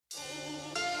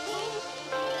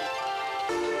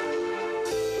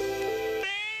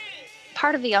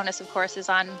Part of the onus, of course, is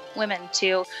on women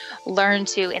to learn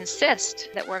to insist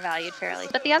that we're valued fairly.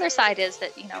 But the other side is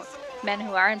that, men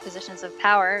who are in positions of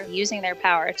power, using their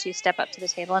power to step up to the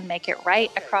table and make it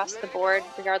right across the board,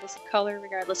 regardless of color,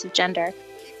 regardless of gender.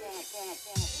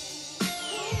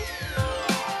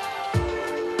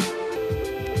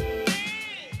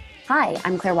 Hi,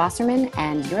 I'm Claire Wasserman,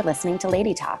 and you're listening to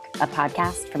Lady Talk, a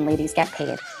podcast from Ladies Get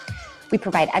Paid. We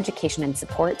provide education and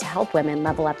support to help women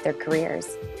level up their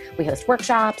careers. We host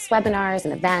workshops, webinars,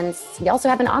 and events. We also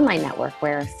have an online network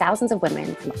where thousands of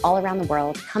women from all around the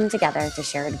world come together to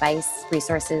share advice,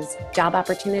 resources, job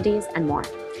opportunities, and more.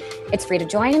 It's free to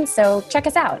join, so check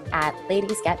us out at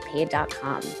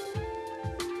ladiesgetpaid.com.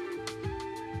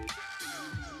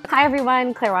 Hi,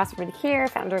 everyone. Claire Wasserman here,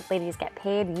 founder of Ladies Get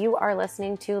Paid. You are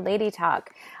listening to Lady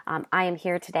Talk. I am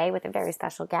here today with a very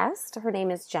special guest. Her name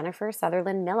is Jennifer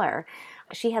Sutherland Miller.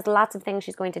 She has lots of things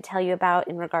she's going to tell you about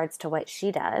in regards to what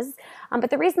she does.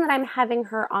 But the reason that I'm having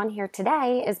her on here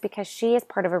today is because she is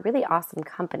part of a really awesome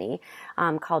company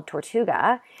called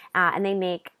Tortuga. And they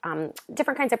make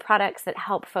different kinds of products that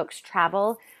help folks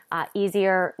travel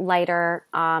easier, lighter,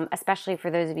 especially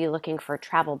for those of you looking for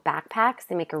travel backpacks.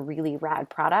 They make a really rad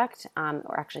product,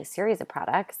 or actually a series of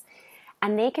products,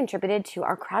 and they contributed to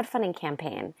our crowdfunding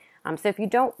campaign. So if you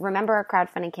don't remember our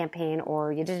crowdfunding campaign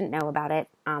or you didn't know about it,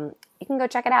 you can go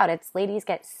check it out. It's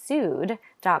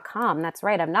ladiesgetsued.com. That's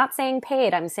right. I'm not saying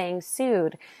paid. I'm saying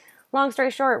sued. Long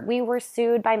story short, we were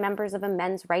sued by members of a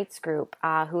men's rights group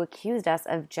who accused us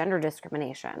of gender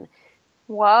discrimination.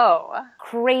 Whoa.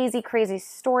 Crazy, crazy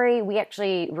story. We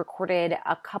actually recorded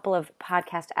a couple of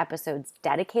podcast episodes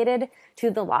dedicated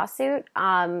to the lawsuit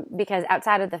because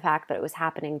outside of the fact that it was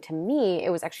happening to me,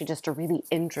 it was actually just a really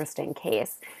interesting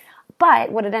case.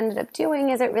 But what it ended up doing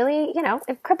is it really,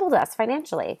 it crippled us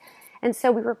financially. And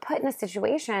so we were put in a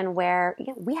situation where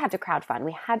we had to crowdfund.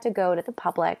 We had to go to the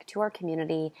public, to our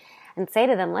community, and say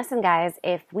to them, listen, guys,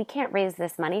 if we can't raise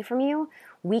this money from you,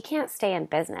 we can't stay in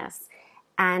business.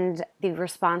 And the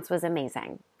response was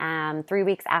amazing. 3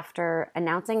 weeks after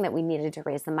announcing that we needed to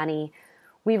raise the money,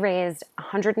 we raised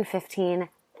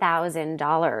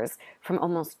 $115,000 from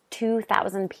almost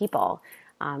 2,000 people.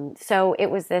 So it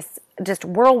was this just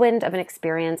whirlwind of an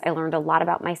experience. I learned a lot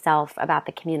about myself, about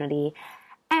the community.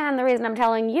 And the reason I'm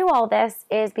telling you all this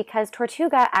is because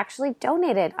Tortuga actually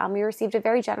donated. We received a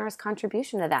very generous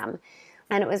contribution to them.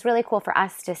 And it was really cool for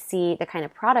us to see the kind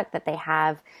of product that they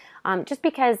have. Just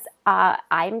because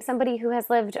I'm somebody who has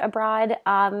lived abroad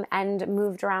and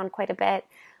moved around quite a bit.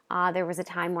 There was a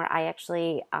time where I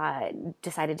actually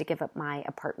decided to give up my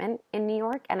apartment in New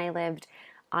York, and I lived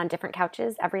on different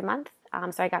couches every month.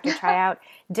 So I got to try out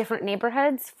different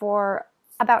neighborhoods for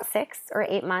about 6 or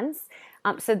 8 months.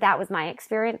 So that was my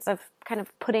experience of kind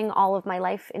of putting all of my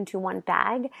life into one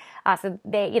bag. So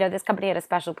they, this company had a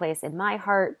special place in my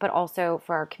heart, but also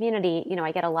for our community.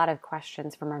 I get a lot of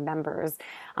questions from our members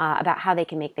about how they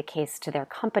can make the case to their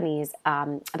companies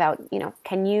about,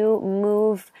 can you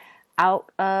move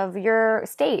out of your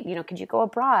state? Could you go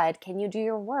abroad? Can you do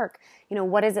your work?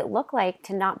 What does it look like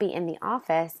to not be in the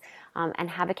office and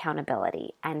have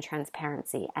accountability and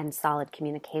transparency and solid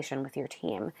communication with your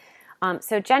team?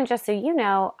 So Jen, just so you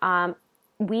know,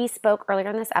 we spoke earlier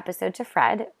in this episode to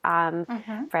Fred,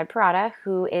 Fred Parada,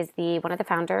 who is one of the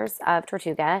founders of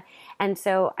Tortuga. And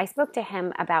so I spoke to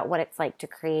him about what it's like to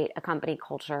create a company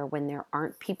culture when there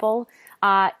aren't people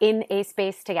in a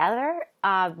space together,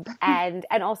 and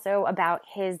also about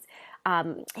his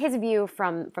view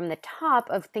from the top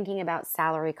of thinking about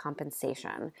salary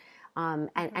compensation.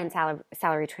 And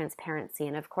salary transparency.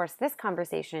 And of course, this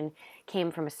conversation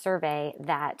came from a survey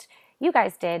that you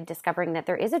guys did, discovering that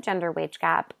there is a gender wage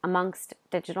gap amongst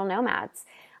digital nomads.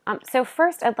 So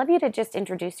first, I'd love you to just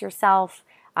introduce yourself,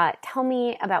 tell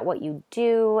me about what you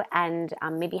do, and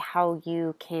maybe how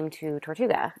you came to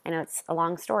Tortuga. I know it's a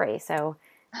long story, so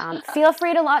feel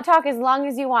free to talk as long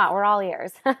as you want. We're all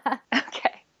ears.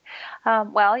 Okay.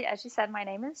 Well, as you said, my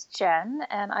name is Jen,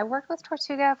 and I worked with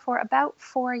Tortuga for about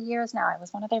 4 years now. I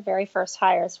was one of their very first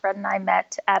hires. Fred and I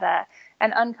met at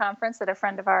an unconference that a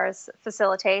friend of ours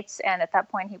facilitates, and at that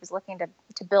point he was looking to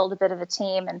build a bit of a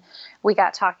team, and we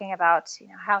got talking about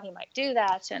how he might do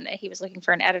that, and he was looking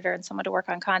for an editor and someone to work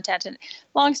on content. And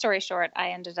long story short,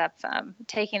 I ended up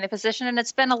taking the position, and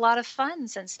it's been a lot of fun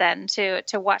since then to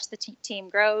watch the team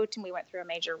grow. We went through a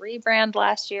major rebrand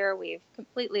last year. We've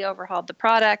completely overhauled the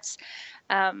products.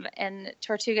 And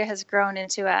Tortuga has grown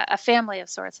into a family of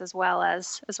sorts as well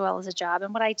as a job.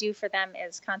 And what I do for them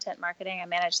is content marketing. I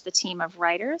manage the team of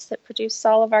writers that produce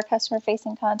all of our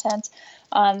customer-facing content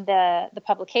on the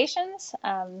publications,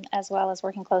 as well as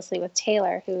working closely with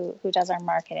Taylor, who does our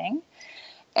marketing.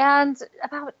 And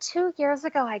about 2 years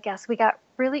ago, I guess, we got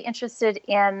really interested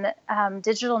in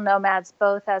digital nomads,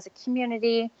 both as a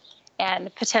community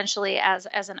and potentially as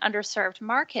an underserved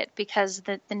market, because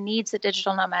the needs that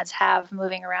digital nomads have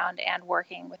moving around and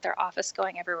working with their office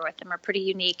going everywhere with them are pretty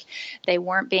unique. They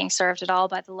weren't being served at all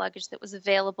by the luggage that was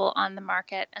available on the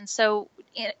market. And so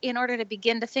in order to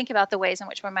begin to think about the ways in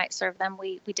which we might serve them,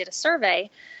 we did a survey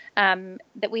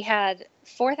that we had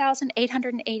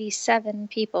 4,887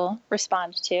 people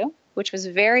respond to, which was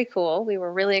very cool. We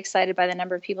were really excited by the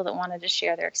number of people that wanted to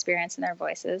share their experience and their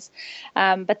voices.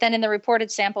 But then in the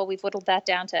reported sample, we've whittled that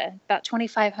down to about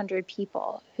 2,500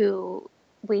 people who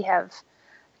we have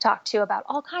talked to about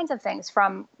all kinds of things,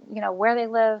 from where they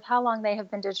live, how long they have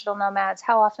been digital nomads,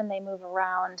 how often they move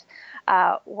around,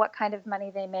 what kind of money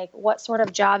they make, what sort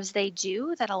of jobs they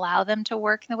do that allow them to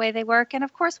work the way they work. And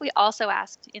of course, we also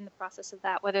asked in the process of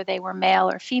that whether they were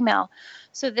male or female.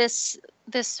 So this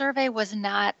survey was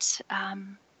not,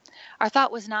 our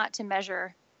thought was not to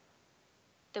measure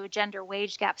the gender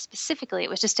wage gap specifically. It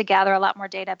was just to gather a lot more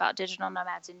data about digital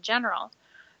nomads in general.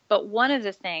 But one of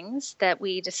the things that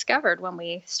we discovered when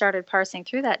we started parsing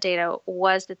through that data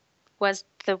was the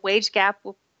wage gap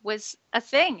was a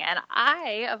thing. And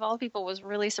I, of all people, was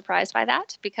really surprised by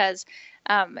that, because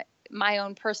my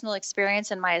own personal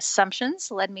experience and my assumptions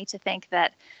led me to think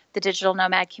that the digital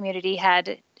nomad community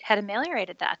had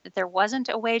ameliorated that there wasn't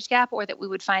a wage gap, or that we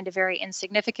would find a very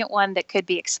insignificant one that could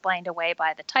be explained away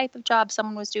by the type of job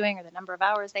someone was doing or the number of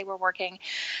hours they were working.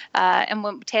 And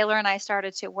when Taylor and I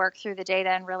started to work through the data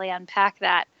and really unpack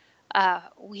that,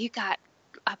 we got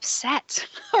upset.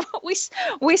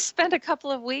 we spent a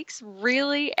couple of weeks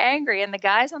really angry, and the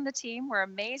guys on the team were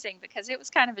amazing, because it was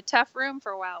kind of a tough room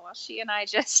for a while she and I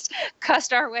just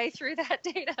cussed our way through that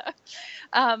data.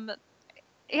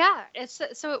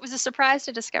 So it was a surprise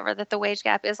to discover that the wage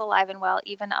gap is alive and well,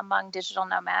 even among digital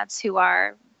nomads who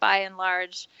are, by and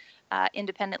large,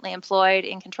 independently employed,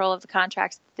 in control of the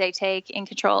contracts that they take, in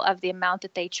control of the amount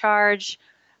that they charge.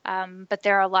 But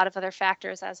there are a lot of other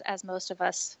factors, as most of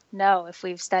us know, if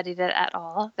we've studied it at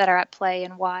all, that are at play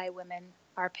in why women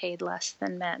are paid less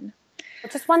than men.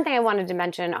 Just one thing I wanted to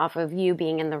mention off of you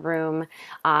being in the room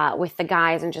with the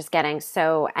guys and just getting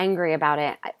so angry about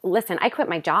it. Listen, I quit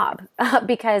my job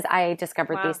because I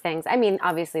discovered these things. I mean,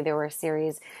 obviously there were a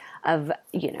series of,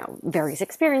 various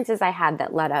experiences I had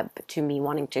that led up to me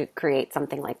wanting to create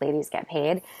something like Ladies Get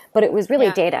Paid. But it was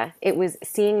really data. It was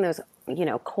seeing those,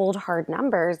 cold, hard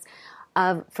numbers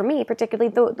of, for me, particularly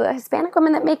the Hispanic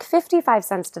women that make 55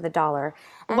 cents to the dollar.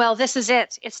 And well, this is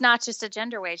it. It's not just a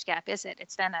gender wage gap, is it?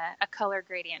 It's then a color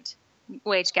gradient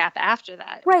wage gap after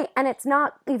that. Right. And it's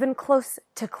not even close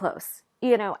to close,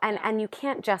 and you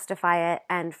can't justify it.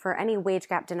 And for any wage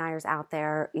gap deniers out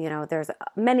there, there's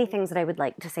many things that I would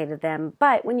like to say to them.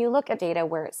 But when you look at data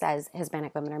where it says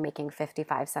Hispanic women are making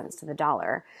 55 cents to the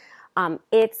dollar,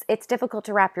 it's difficult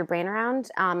to wrap your brain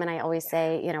around. And I always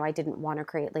say, I didn't want to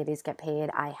create Ladies Get Paid.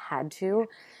 I had to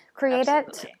create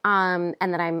it. And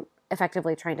that I'm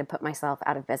effectively trying to put myself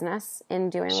out of business in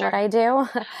doing what I do.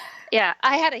 Yeah.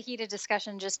 I had a heated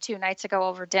discussion just 2 nights ago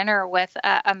over dinner with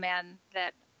a man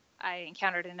that I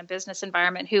encountered in a business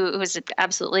environment who was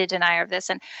absolutely a denier of this.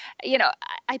 And,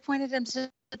 I pointed him to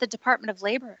the Department of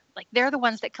Labor. Like, they're the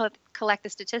ones that collect the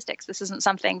statistics. This isn't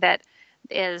something that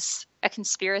is a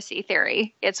conspiracy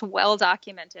theory. It's well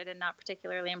documented and not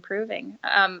particularly improving.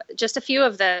 Just a few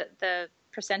of the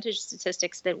percentage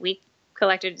statistics that we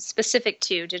collected specific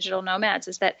to digital nomads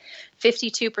is that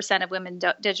 52% of women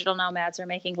digital nomads are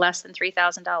making less than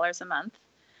 $3,000 a month,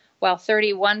 while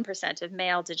 31% of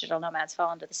male digital nomads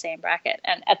fall into the same bracket.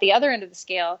 And at the other end of the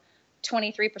scale,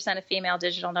 23% of female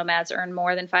digital nomads earn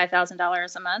more than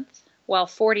 $5,000 a month, while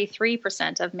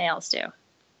 43% of males do.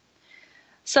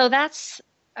 So that's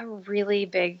a really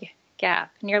big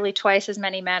gap. Nearly twice as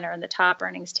many men are in the top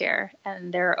earnings tier,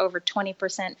 and there are over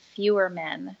 20% fewer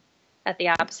men at the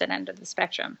opposite end of the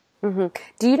spectrum. Mm-hmm.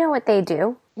 Do you know what they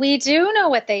do? We do know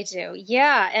what they do.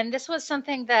 Yeah. And this was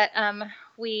something that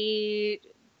we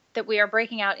are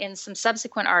breaking out in some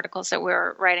subsequent articles that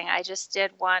we're writing. I just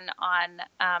did one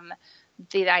on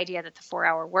the idea that the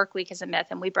 4-hour work week is a myth,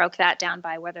 and we broke that down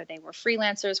by whether they were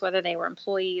freelancers, whether they were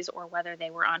employees, or whether they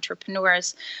were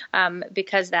entrepreneurs,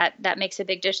 because that makes a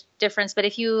big difference. But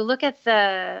if you look at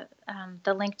the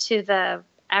link to the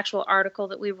actual article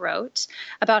that we wrote,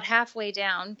 about halfway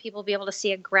down, people will be able to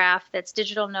see a graph that's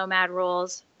digital nomad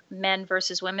roles, men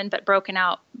versus women, but broken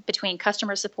out between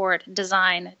customer support,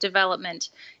 design, development,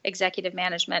 executive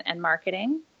management, and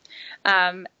marketing.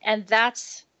 And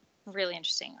that's really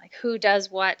interesting, like who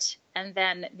does what, and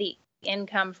then the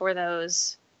income for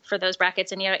those for those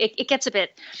brackets. And, it gets a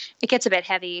bit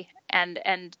heavy, and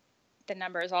the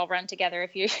numbers all run together.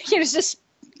 If you, just,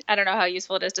 I don't know how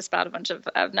useful it is to spout a bunch of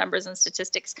numbers and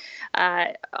statistics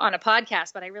on a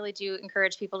podcast, but I really do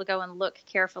encourage people to go and look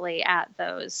carefully at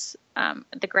those,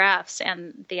 the graphs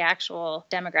and the actual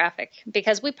demographic,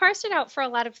 because we parsed it out for a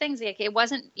lot of things. It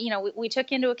wasn't, we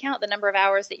took into account the number of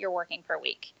hours that you're working per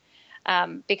week,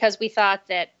 because we thought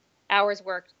that hours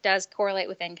worked does correlate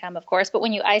with income, of course, but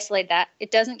when you isolate that, it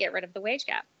doesn't get rid of the wage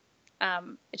gap.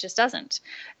 It just doesn't.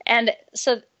 And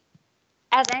so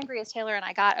as angry as Taylor and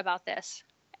I got about this,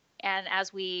 and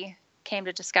as we came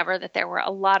to discover that there were a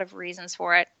lot of reasons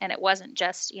for it, and it wasn't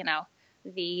just,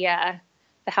 the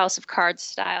House of Cards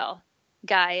style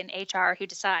guy in HR who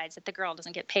decides that the girl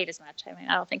doesn't get paid as much. I mean,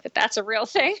 I don't think that that's a real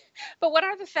thing. But what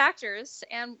are the factors,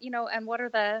 and and what are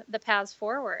the paths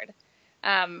forward?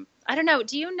 I don't know.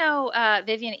 Do you know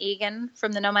Vivian Egan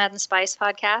from the Nomad and Spice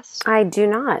podcast? I do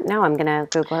not. No, I'm going to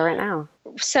Google her right now.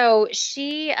 So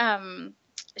she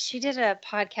did a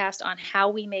podcast on how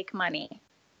we make money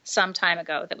some time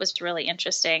ago that was really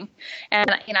interesting, and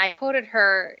I quoted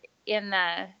her in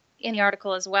the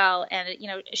article as well. And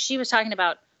she was talking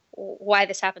about why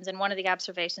this happens, and one of the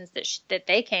observations that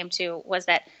they came to was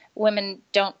that women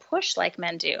don't push like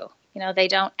men do. They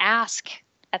don't ask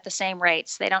at the same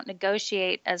rates. They don't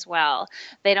negotiate as well.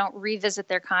 They don't revisit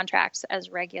their contracts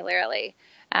as regularly.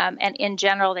 And in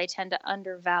general, they tend to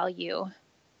undervalue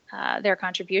their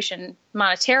contribution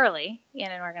monetarily in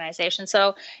an organization.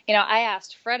 So, I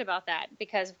asked Fred about that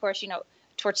because, of course,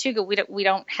 Tortuga, we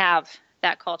don't have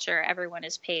that culture. Everyone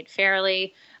is paid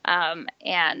fairly,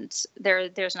 and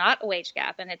there's not a wage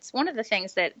gap. And it's one of the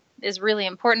things that is really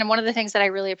important, and one of the things that I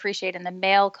really appreciate in the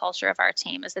male culture of our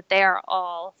team is that they are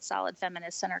all solid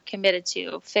feminists and are committed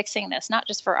to fixing this, not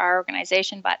just for our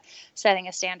organization, but setting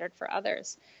a standard for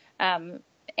others.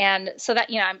 And so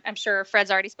that, I'm sure Fred's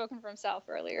already spoken for himself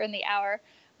earlier in the hour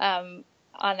on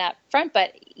that front.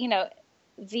 But,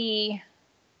 the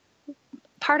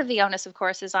part of the onus, of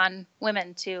course, is on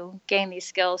women to gain these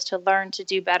skills, to learn to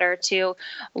do better, to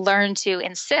learn to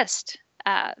insist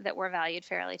that we're valued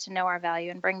fairly, to know our value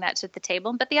and bring that to the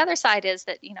table. But the other side is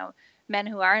that, men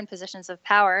who are in positions of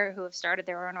power, who have started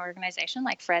their own organization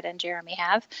like Fred and Jeremy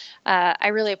have, I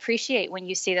really appreciate when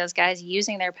you see those guys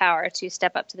using their power to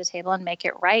step up to the table and make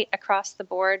it right across the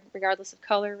board, regardless of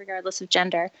color, regardless of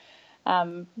gender.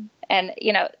 And,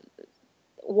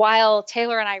 while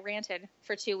Taylor and I ranted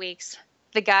for 2 weeks,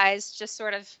 the guys just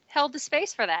sort of held the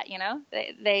space for that.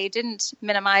 They didn't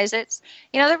minimize it.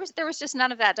 There was just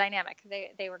none of that dynamic.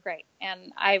 They were great,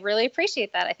 and I really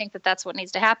appreciate that. I think that that's what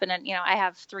needs to happen. And I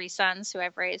have 3 sons who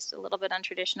I've raised a little bit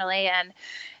untraditionally,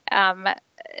 and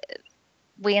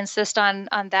we insist on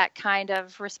that kind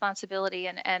of responsibility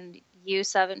and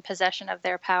use of and possession of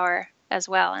their power as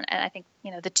well. And I think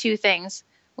the 2 things: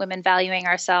 women valuing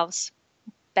ourselves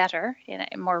better,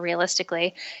 more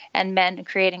realistically, and men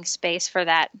creating space for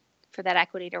that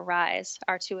equity to rise,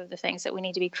 are 2 of the things that we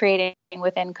need to be creating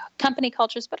within company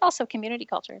cultures, but also community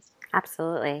cultures.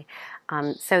 Absolutely.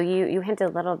 So you hinted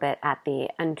a little bit at the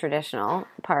untraditional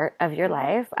part of your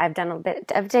life. I've done a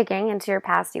bit of digging into your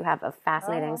past. You have a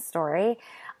fascinating story.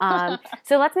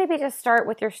 So let's maybe just start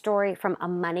with your story from a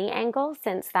money angle,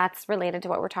 since that's related to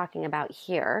what we're talking about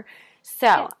here.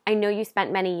 So I know you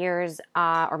spent many years,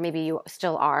 or maybe you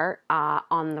still are,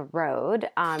 on the road.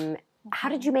 How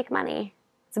did you make money?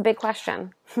 It's a big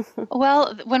question.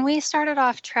 Well, when we started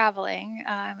off traveling,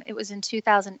 it was in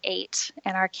 2008,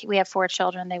 and we have 4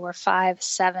 children. They were 5,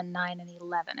 7, 9, and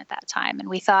 11 at that time. And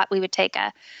we thought we would take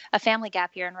a family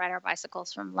gap year and ride our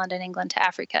bicycles from London, England to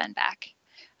Africa and back.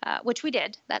 Which we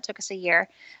did. That took us a year.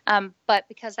 But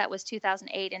because that was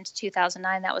 2008 into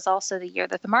 2009, that was also the year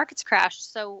that the markets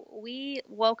crashed. So we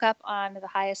woke up on the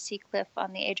highest sea cliff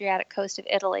on the Adriatic coast of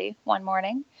Italy one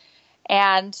morning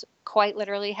and quite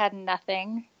literally had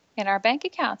nothing in our bank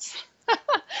accounts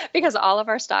because all of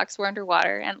our stocks were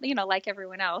underwater. And, like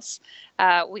everyone else,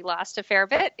 we lost a fair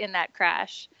bit in that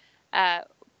crash.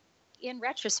 In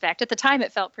retrospect, at the time,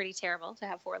 it felt pretty terrible to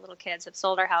have 4 little kids, have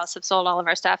sold our house, have sold all of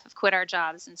our stuff, have quit our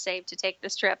jobs and saved to take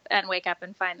this trip, and wake up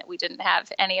and find that we didn't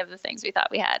have any of the things we thought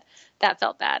we had. That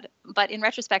felt bad. But in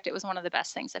retrospect, it was one of the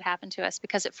best things that happened to us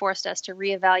because it forced us to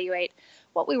reevaluate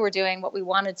what we were doing, what we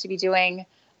wanted to be doing,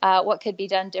 what could be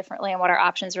done differently, and what our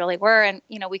options really were. And,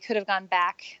 we could have gone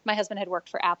back. My husband had worked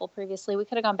for Apple previously. We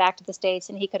could have gone back to the States,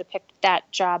 and he could have picked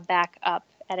that job back up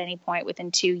at any point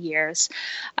within 2 years.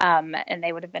 And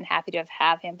they would have been happy to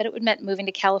have him, but it would meant moving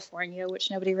to California, which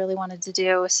nobody really wanted to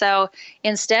do. So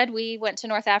instead, we went to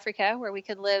North Africa where we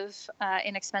could live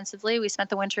inexpensively. We spent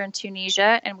the winter in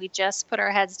Tunisia, and we just put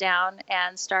our heads down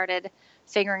and started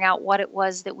figuring out what it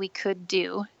was that we could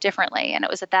do differently. And it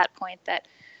was at that point that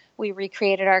we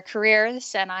recreated our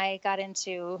careers, and I got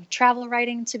into travel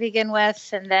writing to begin with,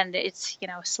 and then it's,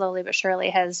 slowly but surely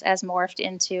has morphed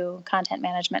into content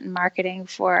management and marketing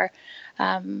for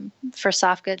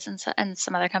soft goods and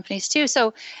some other companies too.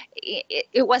 So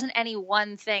it wasn't any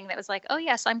one thing that was like, oh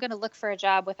yes, I'm going to look for a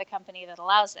job with a company that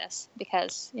allows this,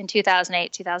 because in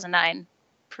 2008, 2009,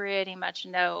 pretty much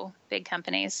no big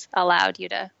companies allowed you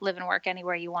to live and work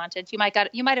anywhere you wanted. You might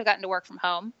have gotten to work from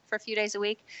home for a few days a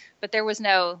week, but there was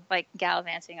no like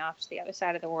gallivanting off to the other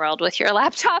side of the world with your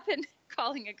laptop and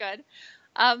calling it good.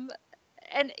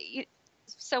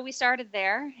 So we started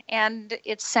there, and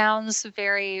it sounds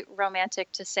very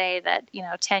romantic to say that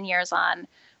 10 years on,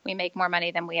 we make more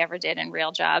money than we ever did in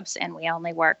real jobs, and we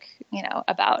only work,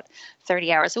 about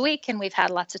 30 hours a week, and we've had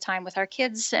lots of time with our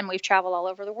kids, and we've traveled all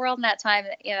over the world in that time.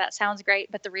 That sounds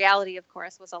great, but the reality, of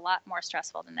course, was a lot more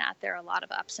stressful than that. There are a lot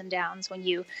of ups and downs when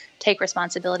you take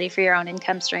responsibility for your own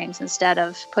income streams instead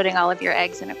of putting all of your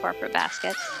eggs in a corporate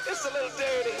basket. It's a little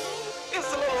dirty.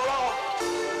 It's a little raw.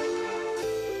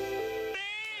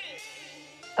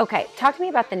 Okay, talk to me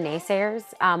about the naysayers,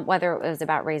 whether it was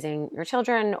about raising your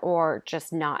children or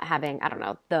just not having, I don't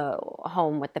know, the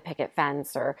home with the picket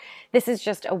fence, or this is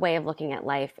just a way of looking at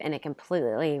life in a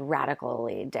completely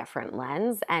radically different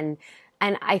lens. And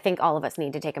I think all of us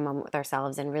need to take a moment with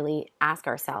ourselves and really ask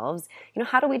ourselves,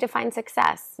 how do we define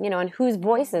success? And whose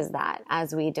voice is that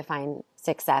as we define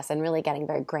success, and really getting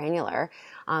very granular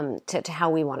to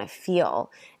how we want to feel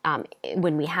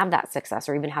when we have that success,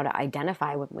 or even how to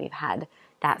identify when we've had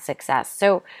that success.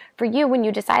 So for you, when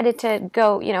you decided to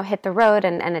go, hit the road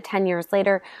and 10 years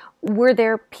later, were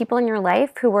there people in your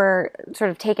life who were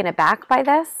sort of taken aback by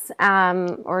this?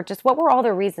 Or just what were all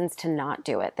the reasons to not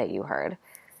do it that you heard?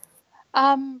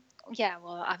 Yeah,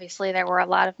 well, obviously there were a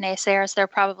lot of naysayers. There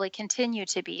probably continue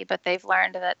to be, but they've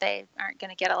learned that they aren't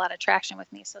going to get a lot of traction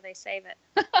with me, so they save it.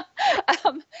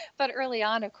 But early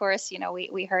on, of course,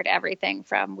 we heard everything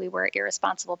from we were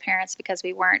irresponsible parents because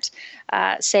we weren't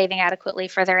saving adequately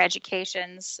for their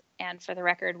educations. And for the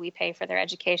record, we pay for their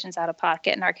educations out of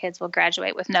pocket, and our kids will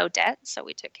graduate with no debt. So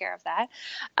we took care of that.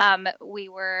 We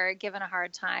were given a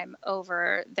hard time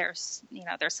over their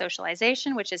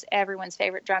socialization, which is everyone's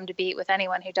favorite drum to beat with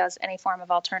anyone who does any form of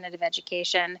alternative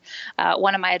education.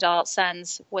 One of my adult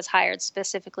sons was hired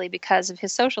specifically because of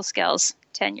his social skills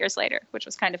 10 years later, which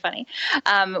was kind of funny.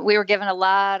 We were given a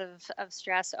lot of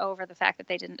stress over the fact that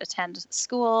they didn't attend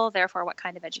school. Therefore, what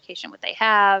kind of education would they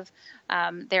have?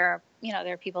 There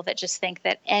are people that just think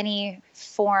that any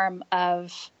form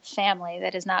of family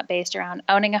that is not based around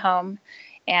owning a home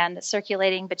and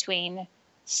circulating between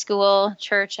school,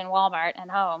 church, and Walmart and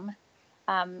home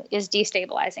is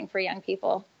destabilizing for young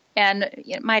people. And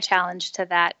my challenge to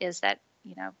that is that,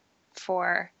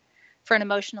 for an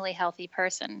emotionally healthy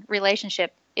person,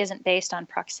 relationship isn't based on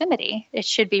proximity. It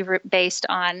should be based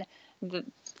on the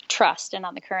trust and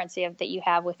on the currency that you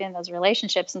have within those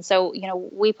relationships. And so,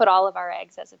 we put all of our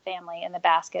eggs as a family in the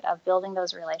basket of building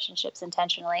those relationships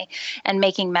intentionally and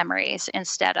making memories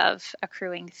instead of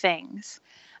accruing things.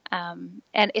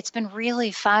 And it's been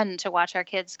really fun to watch our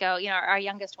kids go. Our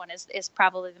youngest one is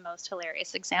probably the most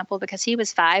hilarious example because he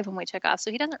was 5 when we took off.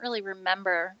 So he doesn't really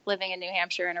remember living in New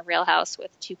Hampshire in a real house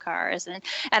with 2 cars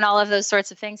and all of those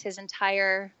sorts of things. His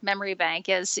entire memory bank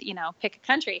is, pick a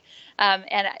country.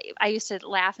 And I used to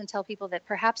laugh and tell people that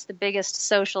perhaps the biggest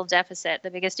social deficit,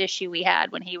 the biggest issue we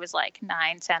had when he was like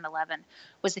 9, 10, 11,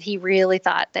 was that he really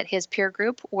thought that his peer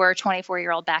group were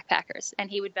 24-year-old backpackers. And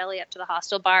he would belly up to the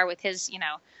hostel bar with his,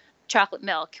 chocolate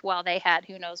milk while they had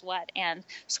who knows what, and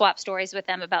swap stories with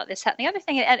them about this, that, and the other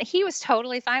thing. And he was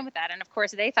totally fine with that. And of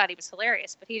course, they thought he was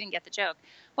hilarious, but he didn't get the joke.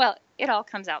 Well, it all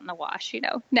comes out in the wash.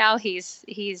 Now he's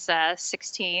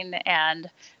 16 and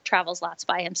travels lots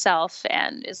by himself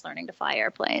and is learning to fly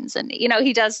airplanes. And,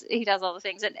 he does all the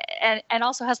things and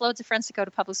also has loads of friends to go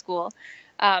to public school,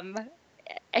 and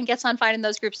gets on fine in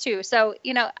those groups too. So,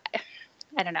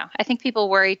 I don't know. I think people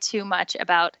worry too much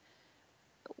about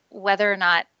whether or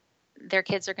not their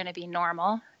kids are going to be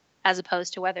normal, as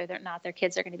opposed to whether or not their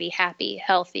kids are going to be happy,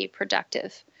 healthy,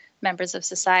 productive. members of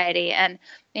society. And,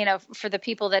 for the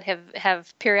people that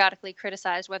have periodically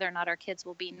criticized whether or not our kids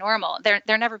will be normal,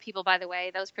 they're never people, by the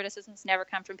way, those criticisms never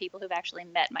come from people who've actually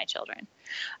met my children.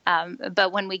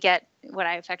 But when we get what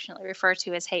I affectionately refer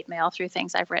to as hate mail through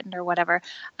things I've written or whatever,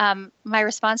 my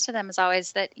response to them is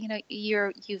always that,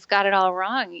 you've got it all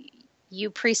wrong. You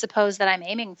presuppose that I'm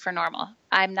aiming for normal.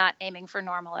 I'm not aiming for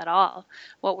normal at all.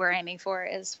 What we're aiming for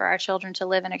is for our children to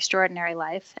live an extraordinary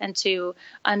life and to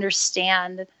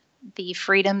understand the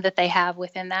freedom that they have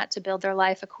within that to build their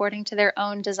life according to their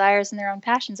own desires and their own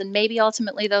passions. And maybe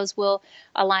ultimately those will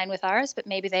align with ours, but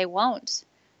maybe they won't.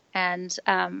 And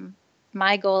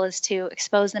my goal is to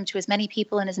expose them to as many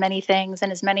people and as many things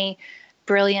and as many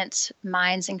brilliant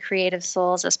minds and creative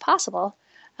souls as possible.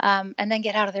 And then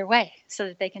get out of their way so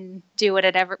that they can do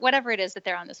whatever it is that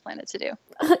they're on this planet to do.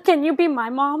 Can you be my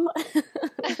mom?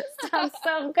 Sounds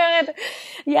so good.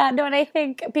 Yeah, no, and I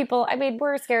think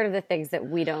we're scared of the things that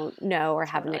we don't know or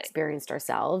haven't experienced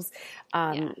ourselves.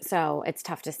 So it's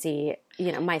tough to see,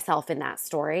 myself in that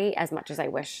story as much as I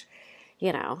wish,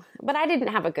 but I didn't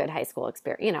have a good high school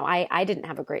experience. I didn't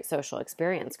have a great social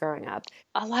experience growing up.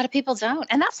 A lot of people don't.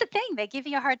 And that's the thing. They give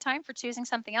you a hard time for choosing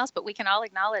something else, but we can all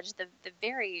acknowledge the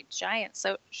very giant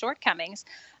shortcomings,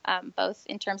 both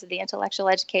in terms of the intellectual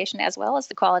education as well as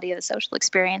the quality of the social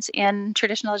experience in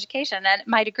traditional education. And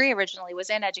my degree originally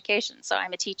was in education, so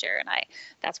I'm a teacher, and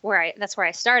that's where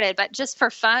I started. But just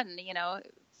for fun,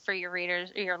 for your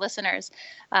readers or your listeners,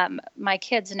 my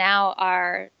kids now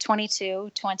are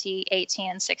 22, 20,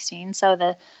 18, and 16. So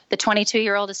the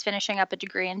 22-year-old is finishing up a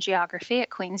degree in geography at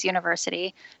Queen's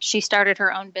University. She started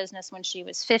her own business when she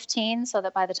was 15, so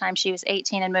that by the time she was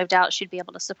 18 and moved out, she'd be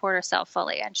able to support herself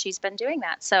fully. And she's been doing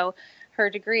that. So her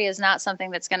degree is not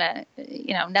something that's going to,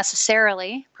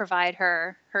 necessarily provide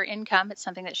her income. It's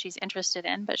something that she's interested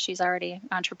in, but she's already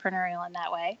entrepreneurial in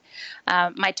that way.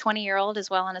 My 20-year-old is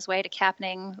well on his way to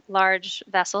captaining large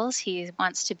vessels. He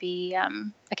wants to be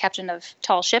a captain of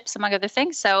tall ships, among other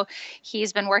things. So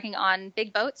he's been working on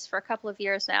big boats for a couple of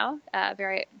years now.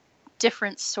 Very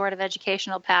different sort of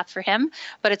educational path for him,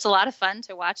 but it's a lot of fun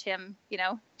to watch him,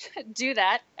 do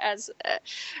that as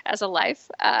a life.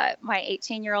 My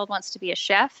 18-year-old wants to be a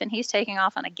chef, and he's taking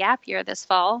off on a gap year this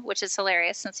fall, which is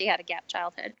hilarious since he had a gap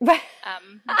childhood. But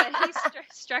he's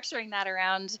structuring that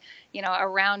around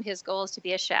his goals to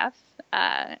be a chef,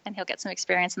 and he'll get some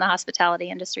experience in the hospitality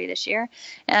industry this year.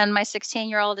 And my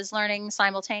 16-year-old is learning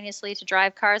simultaneously to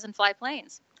drive cars and fly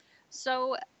planes.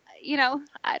 So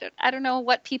I don't know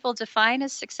what people define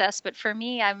as success, but for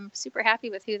me, I'm super happy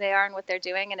with who they are and what they're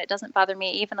doing. And it doesn't bother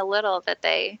me even a little that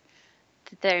they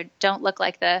don't look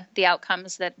like the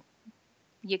outcomes that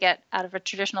you get out of a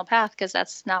traditional path, because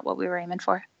that's not what we were aiming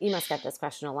for. You must get this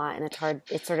question a lot, and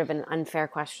it's sort of an unfair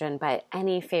question, but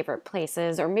any favorite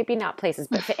places, or maybe not places,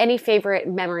 but any favorite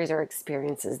memories or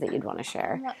experiences that you'd want to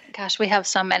share? Gosh, we have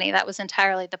so many. That was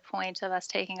entirely the point of us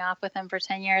taking off with them for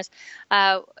 10 years.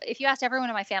 If you asked everyone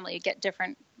in my family, you'd get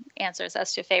different answers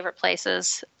as to favorite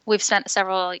places. We've spent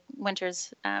several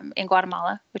winters in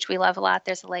Guatemala, which we love a lot.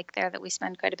 There's a lake there that we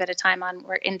spend quite a bit of time on.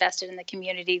 We're invested in the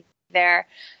community there.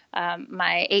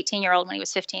 My 18-year-old, when he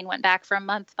was 15, went back for a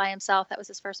month by himself. That was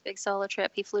his first big solo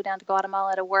trip. He flew down to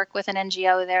Guatemala to work with an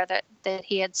NGO there that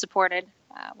he had supported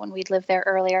when we'd lived there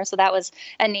earlier. So that was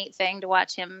a neat thing to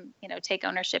watch him, take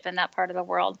ownership in that part of the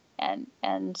world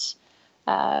and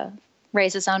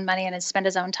raise his own money and spend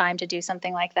his own time to do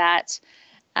something like that.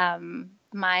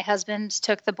 My husband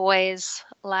took the boys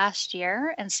last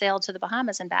year and sailed to the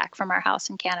Bahamas and back from our house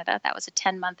in Canada. That was a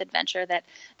 10-month adventure that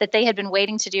they had been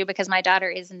waiting to do, because my daughter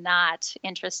is not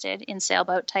interested in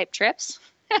sailboat type trips.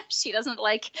 She doesn't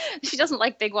like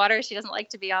big water. She doesn't like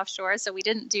to be offshore. So we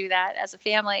didn't do that as a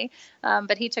family.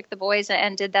 But he took the boys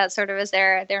and did that sort of as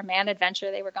their man adventure.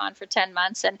 They were gone for 10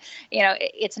 months. And,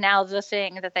 it's now the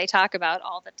thing that they talk about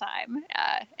all the time.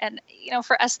 And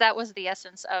for us, that was the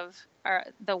essence of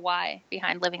the why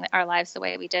behind living our lives the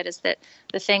way we did, is that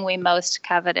the thing we most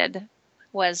coveted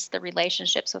was the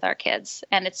relationships with our kids.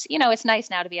 And it's nice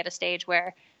now to be at a stage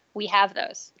where we have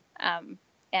those,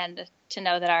 and to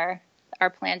know that our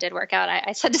plan did work out.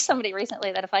 I said to somebody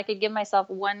recently that if I could give myself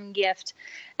one gift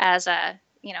as an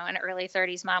early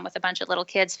 30s mom with a bunch of little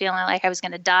kids, feeling like I was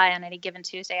going to die on any given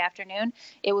Tuesday afternoon,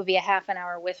 it would be a half an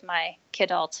hour with my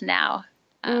kidults now.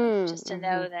 Just to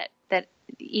know that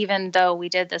even though we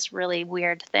did this really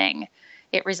weird thing,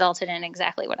 it resulted in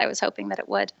exactly what I was hoping that it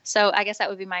would. So I guess that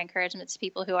would be my encouragement to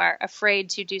people who are afraid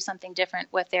to do something different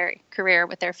with their career,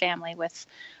 with their family, with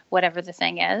whatever the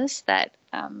thing is, that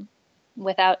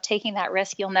without taking that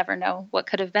risk, you'll never know what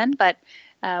could have been. But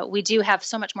we do have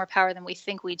so much more power than we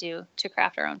think we do to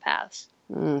craft our own paths.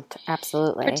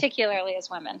 Absolutely. particularly as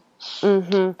women.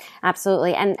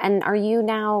 Absolutely. And are you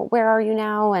now, where are you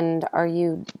now? And are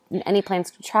you any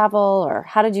plans to travel, or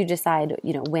how did you decide,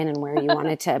 when and where you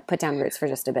wanted to put down roots for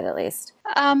just a bit at least?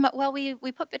 Well, we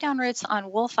put down roots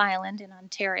on Wolfe Island in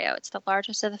Ontario. It's the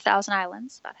largest of the Thousand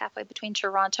Islands, about halfway between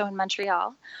Toronto and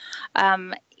Montreal.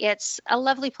 It's a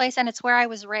lovely place, and it's where I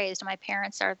was raised. My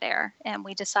parents are there, and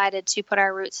we decided to put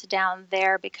our roots down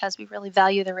there because we really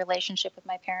value the relationship with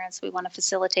my parents. We want to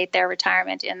facilitate their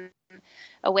retirement in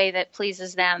a way that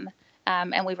pleases them.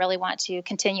 And we really want to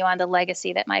continue on the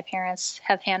legacy that my parents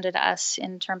have handed us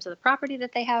in terms of the property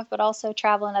that they have, but also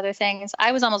travel and other things.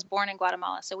 I was almost born in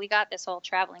Guatemala, so we got this whole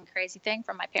traveling crazy thing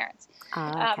from my parents.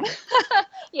 Okay.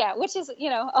 Yeah, which is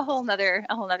a whole nother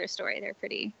story. They're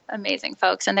pretty amazing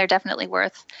folks, and they're definitely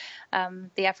worth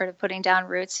the effort of putting down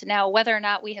roots. Now, whether or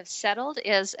not we have settled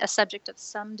is a subject of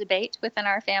some debate within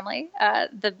our family.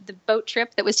 The boat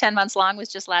trip that was 10 months long was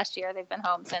just last year. They've been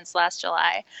home since last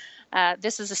July.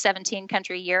 This is a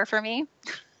 17-country year for me.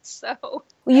 So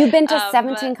you've been to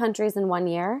 17 countries in 1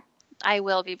 year? I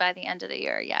will be by the end of the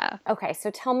year, yeah. Okay,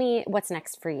 so tell me what's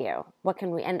next for you. What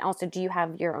can we, and also, do you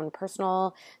have your own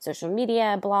personal social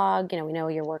media blog? We know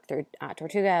your work through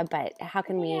Tortuga, but how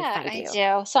can we find you?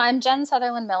 I do. So I'm Jen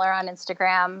Sutherland Miller on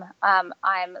Instagram. I'm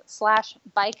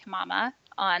 /Bike Mama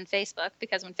on Facebook,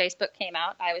 because when Facebook came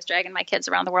out, I was dragging my kids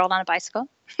around the world on a bicycle.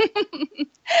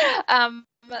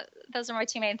 Those are my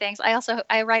two main things.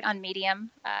 I write on Medium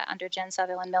under Jen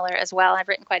Sutherland Miller as well. I've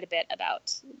written quite a bit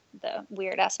about the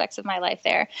weird aspects of my life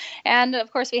there. And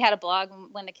of course, we had a blog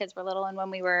when the kids were little and when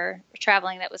we were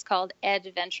traveling that was called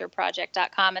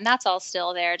edventureproject.com. And that's all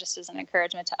still there, just as an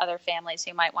encouragement to other families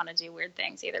who might want to do weird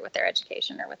things, either with their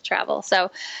education or with travel.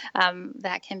 So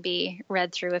that can be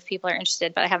read through if people are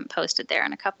interested, but I haven't posted there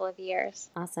in a couple of years.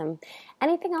 Awesome.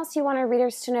 Anything else you want our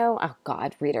readers to know? Oh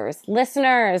God, readers,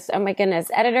 listeners. Oh my goodness.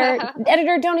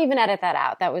 Editor, don't even edit that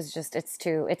out. That was just,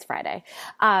 it's Friday.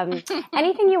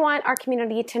 Anything you want our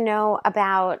community to know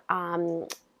about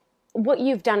what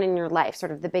you've done in your life,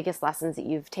 sort of the biggest lessons that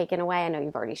you've taken away? I know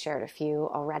you've already shared a few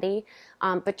already,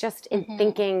 but just in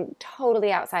thinking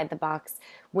totally outside the box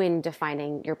when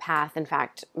defining your path. In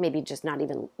fact, maybe just not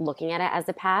even looking at it as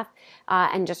a path,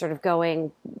 and just sort of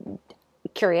going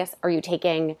curious. Are you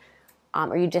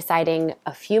deciding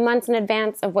a few months in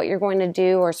advance of what you're going to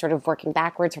do, or sort of working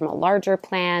backwards from a larger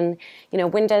plan?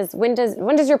 When does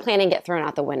your planning get thrown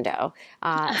out the window? So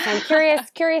I'm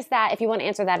curious that if you want to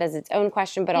answer that as its own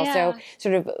question, but also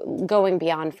sort of going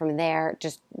beyond from there,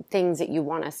 just things that you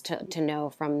want us to know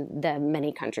from the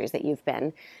many countries that you've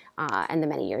been and the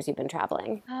many years you've been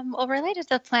traveling. Well, related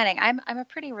to planning, I'm a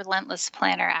pretty relentless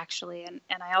planner, actually, and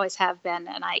I always have been.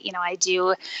 And I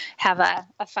do have a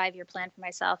 5-year plan for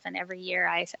myself, and every year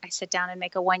I sit down and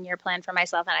make a 1-year plan for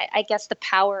myself. And I guess the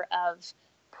power of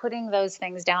putting those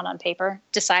things down on paper,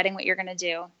 deciding what you're going to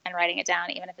do, and writing it down,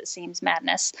 even if it seems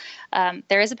madness,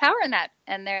 there is a power in that,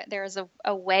 and there is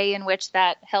a way in which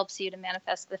that helps you to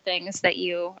manifest the things that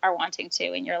you are wanting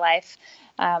to in your life.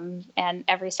 And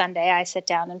every Sunday I sit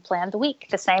down and plan the week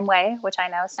the same way, which I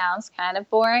know sounds kind of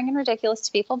boring and ridiculous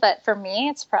to people, but for me,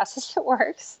 it's a process that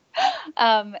works.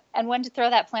 And when to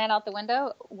throw that plan out the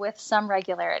window with some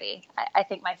regularity. I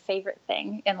think my favorite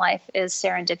thing in life is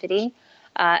serendipity.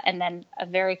 And then a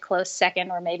very close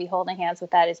second, or maybe holding hands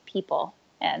with that, is people.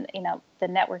 And, the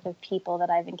network of people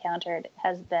that I've encountered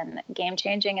has been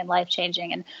game-changing and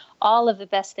life-changing. And all of the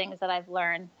best things that I've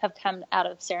learned have come out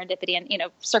of serendipity. And,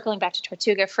 circling back to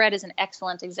Tortuga, Fred is an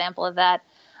excellent example of that.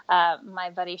 My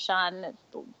buddy Sean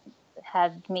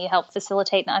had me help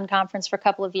facilitate an unconference for a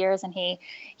couple of years, and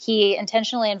he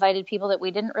intentionally invited people that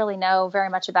we didn't really know very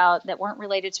much about, that weren't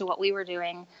related to what we were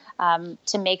doing,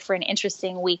 to make for an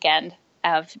interesting weekend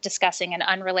of discussing an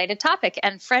unrelated topic.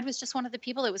 And Fred was just one of the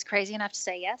people that was crazy enough to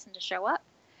say yes and to show up.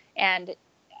 And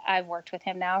I've worked with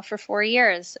him now for 4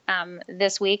 years.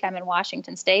 This week I'm in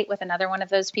Washington State with another one of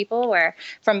those people,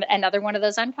 from another one of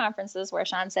those unconferences, where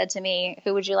Sean said to me,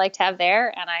 "Who would you like to have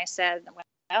there?" And I said,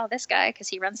 well, this guy, because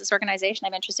he runs this organization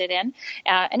I'm interested in.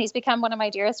 And he's become one of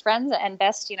my dearest friends and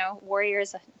best,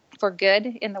 warriors for good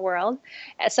in the world.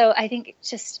 So I think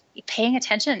just paying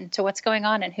attention to what's going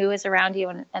on and who is around you,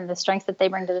 and the strength that they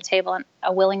bring to the table, and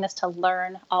a willingness to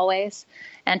learn always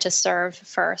and to serve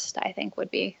first, I think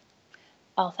would be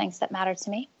all things that matter to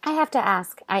me. I have to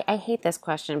ask, I hate this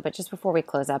question, but just before we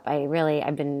close up,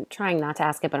 I've been trying not to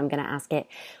ask it, but I'm going to ask it.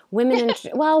 Women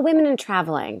in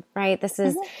traveling, right? This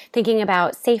is thinking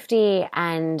about safety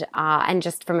and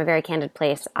just from a very candid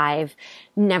place, I've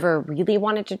never really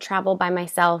wanted to travel by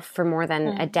myself for more than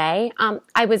a day.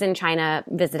 I was in China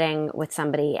visiting with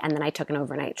somebody, and then I took an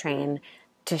overnight train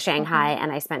to Shanghai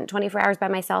and I spent 24 hours by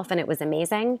myself and it was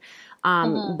amazing.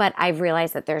 But I've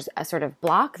realized that there's a sort of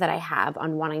block that I have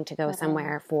on wanting to go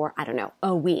somewhere for, I don't know,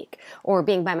 a week or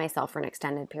being by myself for an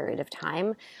extended period of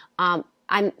time.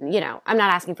 I'm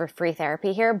not asking for free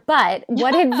therapy here, but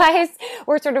what advice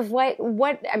or sort of what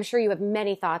I'm sure you have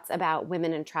many thoughts about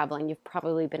women and traveling. You've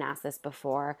probably been asked this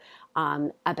before,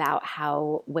 about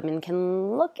how women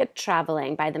can look at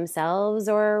traveling by themselves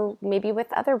or maybe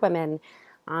with other women,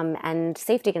 and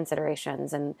safety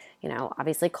considerations and,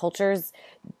 obviously cultures,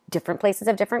 different places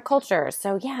have different cultures.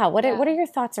 So what are your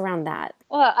thoughts around that?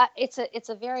 Well, it's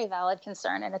a very valid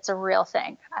concern, and it's a real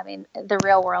thing. I mean, the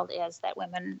real world is that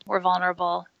women were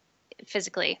vulnerable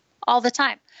physically all the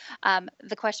time.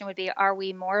 The question would be, are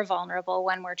we more vulnerable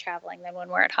when we're traveling than when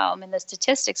we're at home? And the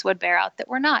statistics would bear out that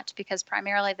we're not, because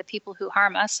primarily the people who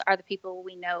harm us are the people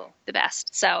we know the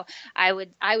best. So I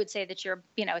would say that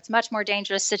it's a much more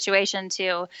dangerous situation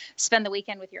to spend the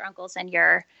weekend with your uncles and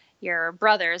your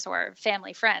brothers or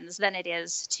family friends than it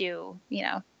is to,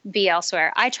 be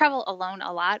elsewhere. I travel alone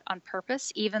a lot on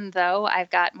purpose, even though I've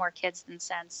got more kids than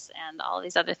sense and all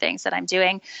these other things that I'm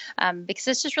doing, because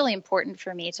it's just really important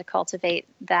for me to cultivate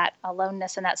that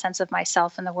aloneness and that sense of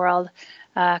myself in the world.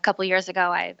 A couple of years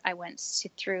ago, I went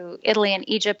through Italy and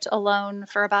Egypt alone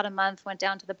for about a month, went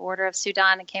down to the border of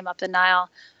Sudan and came up the Nile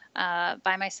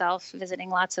by myself, visiting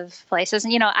lots of places.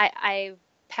 And, I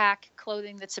pack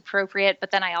clothing that's appropriate, but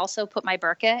then I also put my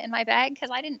burqa in my bag because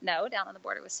I didn't know down on the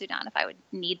border with Sudan if I would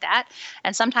need that.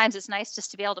 And sometimes it's nice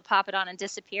just to be able to pop it on and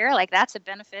disappear. Like, that's a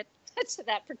benefit to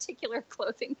that particular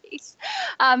clothing piece.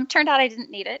 Turned out I didn't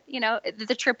need it.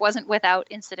 The trip wasn't without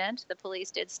incident. The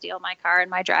police did steal my car and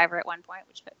my driver at one point,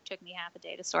 which took me half a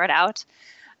day to sort out.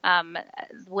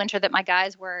 Winter that my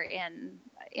guys were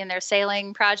in their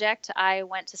sailing project, I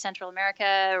went to Central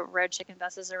America, rode chicken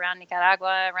buses around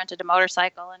Nicaragua, rented a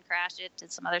motorcycle and crashed it,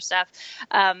 did some other stuff.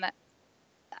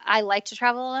 I like to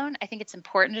travel alone. I think it's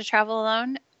important to travel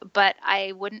alone, but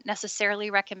I wouldn't necessarily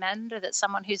recommend that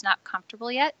someone who's not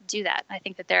comfortable yet do that. I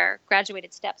think that there are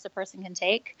graduated steps a person can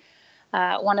take.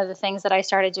 One of the things that I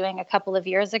started doing a couple of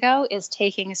years ago is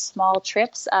taking small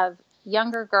trips of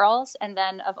younger girls and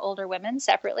then of older women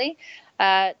separately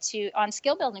on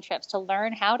skill building trips to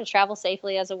learn how to travel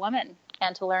safely as a woman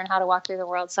and to learn how to walk through the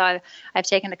world. So I've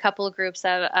taken a couple of groups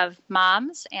of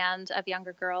moms and of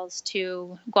younger girls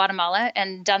to Guatemala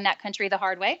and done that country the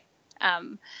hard way.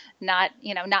 Not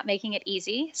making it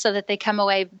easy, so that they come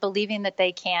away believing that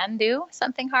they can do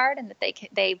something hard and that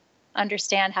they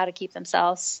understand how to keep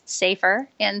themselves safer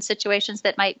in situations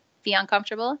that might be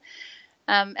uncomfortable.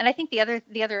 And I think the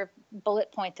other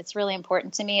bullet point that's really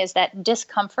important to me is that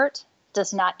discomfort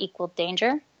does not equal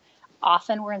danger.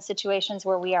 Often we're in situations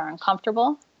where we are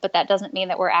uncomfortable, but that doesn't mean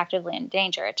that we're actively in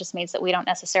danger. It just means that we don't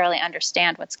necessarily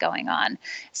understand what's going on.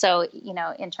 So,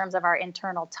 in terms of our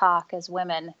internal talk as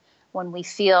women, when we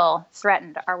feel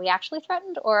threatened, are we actually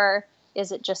threatened, or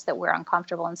is it just that we're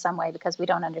uncomfortable in some way because we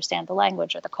don't understand the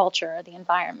language or the culture or the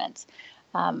environment?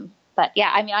 But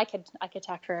yeah, I mean, I could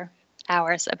talk for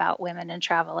hours about women and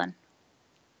travel and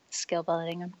skill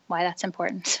building and why that's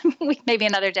important. Maybe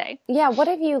another day. Yeah. What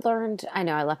have you learned? I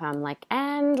know I love how I'm like,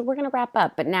 and we're going to wrap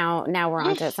up, but now we're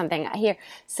on to something here.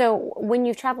 So when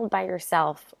you've traveled by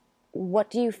yourself,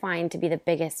 what do you find to be the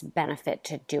biggest benefit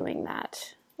to doing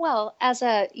that? Well,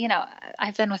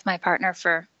 I've been with my partner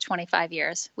for 25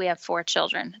 years. We have 4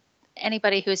 children.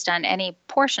 Anybody who's done any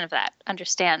portion of that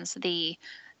understands the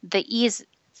ease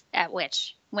at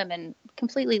which women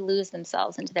completely lose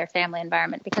themselves into their family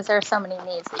environment because there are so many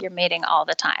needs that you're meeting all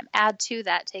the time. Add to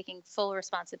that taking full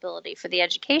responsibility for the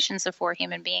educations of 4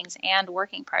 human beings and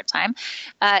working part-time.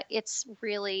 It's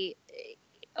really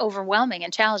overwhelming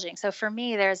and challenging. So for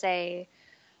me, there's a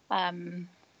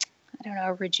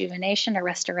rejuvenation or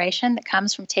restoration that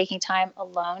comes from taking time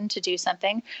alone to do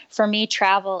something. For me,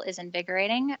 travel is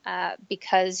invigorating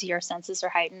because your senses are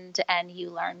heightened and you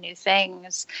learn new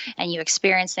things and you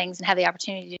experience things and have the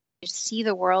opportunity to see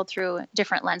the world through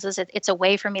different lenses. It's a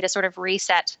way for me to sort of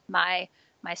reset my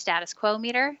status quo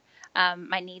meter,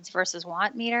 my needs versus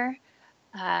want meter,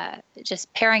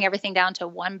 just paring everything down to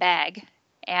one bag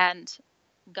and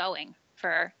going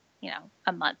for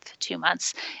a month, 2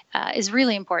 months, is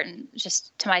really important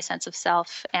just to my sense of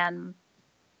self and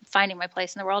finding my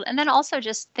place in the world. And then also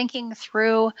just thinking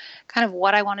through kind of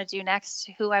what I want to do next,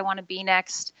 who I want to be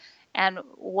next, and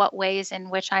what ways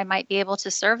in which I might be able to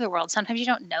serve the world. Sometimes you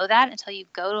don't know that until you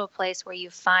go to a place where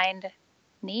you find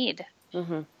need.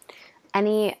 Mm-hmm.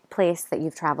 Any place that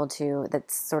you've traveled to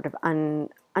that's sort of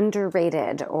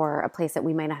underrated, or a place that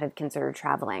we might not have considered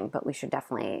traveling, but we should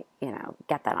definitely,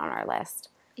 get that on our list?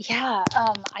 Yeah,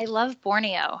 I love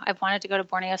Borneo. I've wanted to go to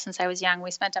Borneo since I was young. We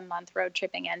spent a month road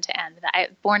tripping end to end.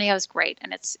 Borneo is great,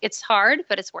 and it's hard,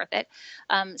 but it's worth it.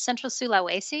 Central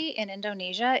Sulawesi in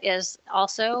Indonesia is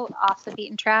also off the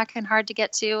beaten track and hard to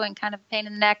get to, and kind of a pain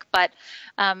in the neck, but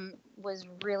was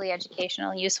really educational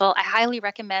and useful. I highly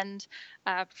recommend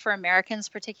for Americans,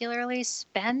 particularly,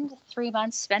 spend 3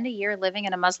 months, spend a year living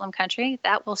in a Muslim country.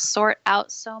 That will sort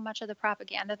out so much of the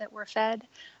propaganda that we're fed.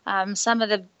 Some of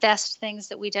the best things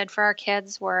that we did for our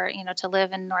kids were, to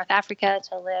live in North Africa,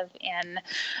 to live in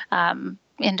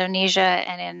Indonesia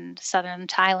and in southern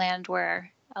Thailand,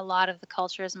 where a lot of the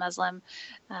culture is Muslim.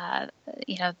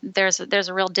 There's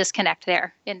a real disconnect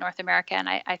there in North America, and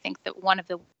I think that one of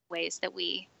the ways that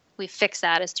we fix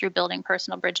that is through building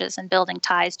personal bridges and building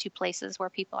ties to places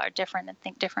where people are different and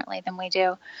think differently than we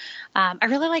do. I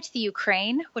really liked the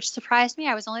Ukraine, which surprised me.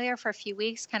 I was only there for a few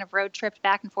weeks, kind of road tripped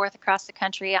back and forth across the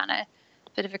country on a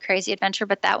bit of a crazy adventure,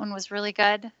 but that one was really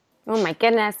good. Oh my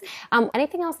goodness.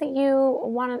 Anything else that you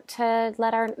want to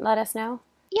let us know?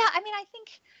 Yeah, I think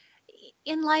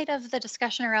in light of the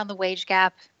discussion around the wage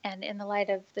gap and in the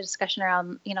light of the discussion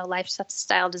around,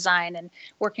 lifestyle design and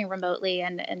working remotely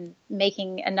and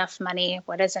making enough money,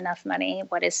 what is enough money,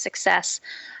 what is success,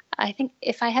 I think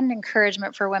if I had an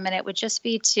encouragement for women, it would just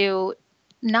be to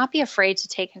not be afraid to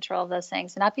take control of those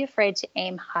things, and not be afraid to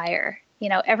aim higher.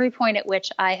 Every point at which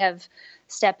I have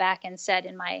stepped back and said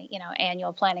in my,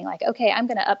 annual planning, like, okay, I'm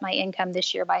going to up my income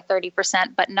this year by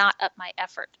 30%, but not up my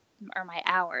effort or my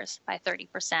hours by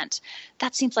 30%.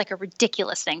 That seems like a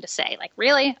ridiculous thing to say. Like,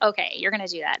 really? Okay, you're going to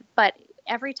do that. But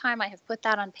every time I have put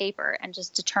that on paper and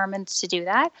just determined to do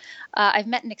that, I've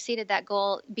met and exceeded that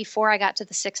goal before I got to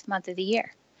the 6th month of the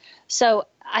year. So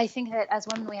I think that as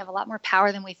women, we have a lot more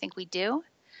power than we think we do.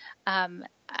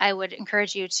 I would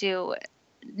encourage you to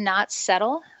not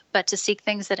settle, but to seek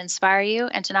things that inspire you,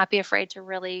 and to not be afraid to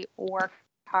really work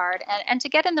hard and to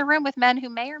get in the room with men who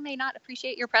may or may not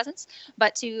appreciate your presence,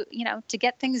 but to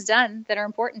get things done that are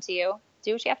important to you.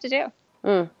 Do what you have to do.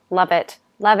 Love it.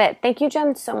 Love it. Thank you,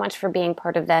 Jen, so much for being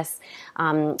part of this.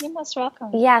 You're most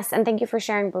welcome. Yes, and thank you for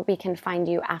sharing where we can find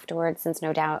you afterwards, since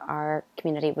no doubt our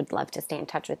community would love to stay in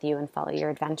touch with you and follow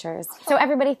your adventures. So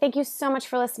everybody, thank you so much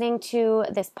for listening to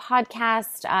this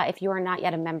podcast. If you are not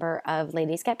yet a member of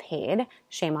Ladies Get Paid,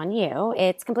 shame on you.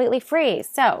 It's completely free.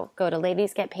 So go to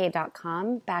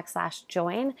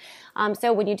ladiesgetpaid.com/join.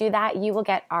 So when you do that, you will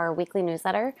get our weekly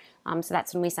newsletter. So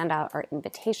that's when we send out our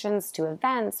invitations to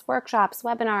events, workshops,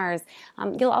 webinars.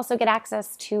 You'll also get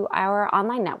access to our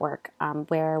online network,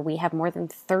 where we have more than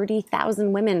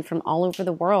 30,000 women from all over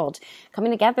the world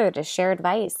coming together to share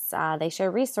advice. They share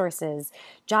resources,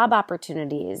 job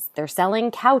opportunities. They're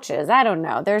selling couches. I don't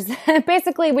know. There's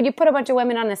basically, when you put a bunch of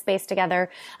women on a space together,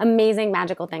 amazing,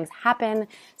 magical things happen.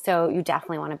 So you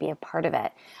definitely want to be a part of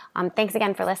it. Thanks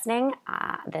again for listening.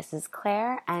 This is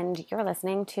Claire, and you're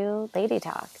listening to Lady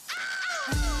Talk.